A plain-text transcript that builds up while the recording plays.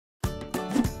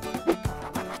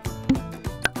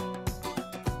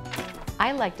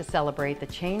I like to celebrate the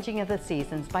changing of the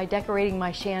seasons by decorating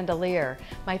my chandelier.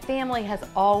 My family has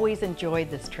always enjoyed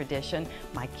this tradition.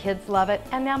 My kids love it,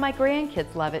 and now my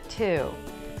grandkids love it too.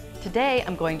 Today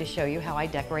I'm going to show you how I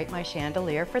decorate my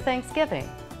chandelier for Thanksgiving.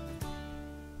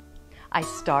 I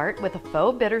start with a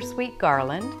faux bittersweet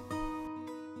garland,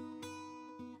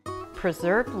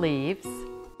 preserved leaves,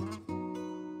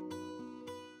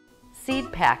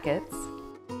 seed packets,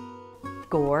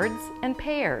 gourds, and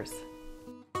pears.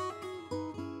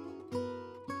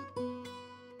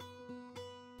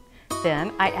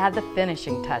 Then I add the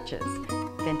finishing touches: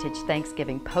 vintage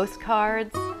Thanksgiving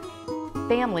postcards,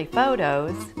 family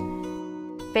photos,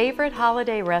 favorite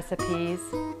holiday recipes,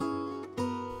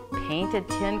 painted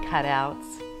tin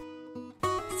cutouts,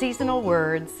 seasonal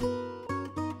words,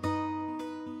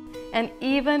 and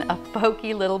even a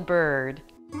folky little bird.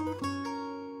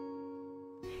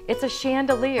 It's a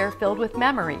chandelier filled with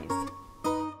memories.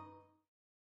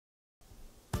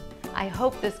 I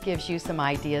hope this gives you some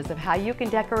ideas of how you can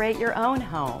decorate your own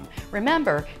home.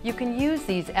 Remember, you can use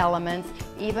these elements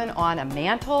even on a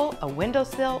mantle, a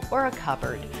windowsill, or a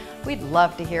cupboard. We'd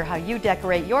love to hear how you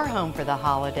decorate your home for the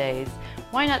holidays.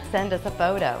 Why not send us a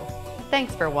photo?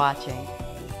 Thanks for watching.